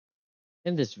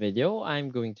In this video,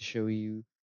 I'm going to show you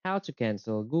how to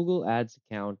cancel Google Ads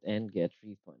account and get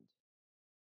refund.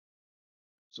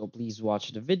 So please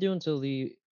watch the video until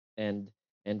the end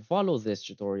and follow this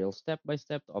tutorial step by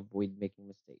step to avoid making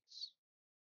mistakes.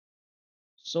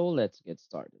 So let's get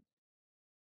started.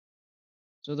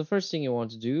 So the first thing you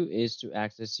want to do is to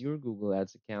access your Google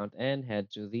Ads account and head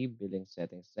to the billing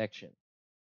settings section.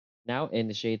 Now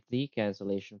initiate the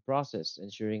cancellation process,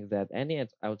 ensuring that any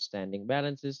outstanding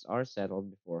balances are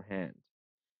settled beforehand.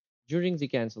 During the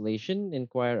cancellation,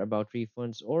 inquire about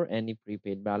refunds or any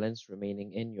prepaid balance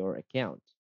remaining in your account.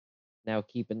 Now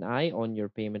keep an eye on your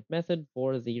payment method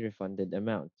for the refunded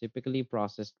amount, typically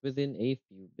processed within a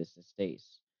few business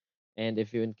days. And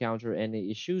if you encounter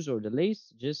any issues or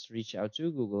delays, just reach out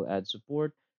to Google Ad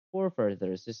support for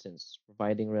further assistance,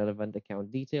 providing relevant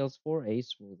account details for a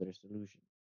smoother solution.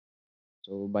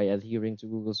 So, by adhering to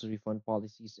Google's refund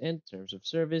policies and terms of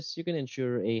service, you can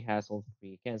ensure a hassle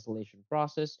free cancellation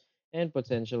process and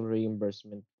potential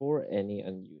reimbursement for any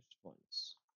unused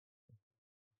funds.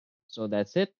 So,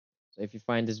 that's it. So, if you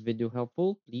find this video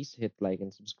helpful, please hit like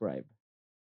and subscribe.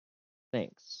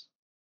 Thanks.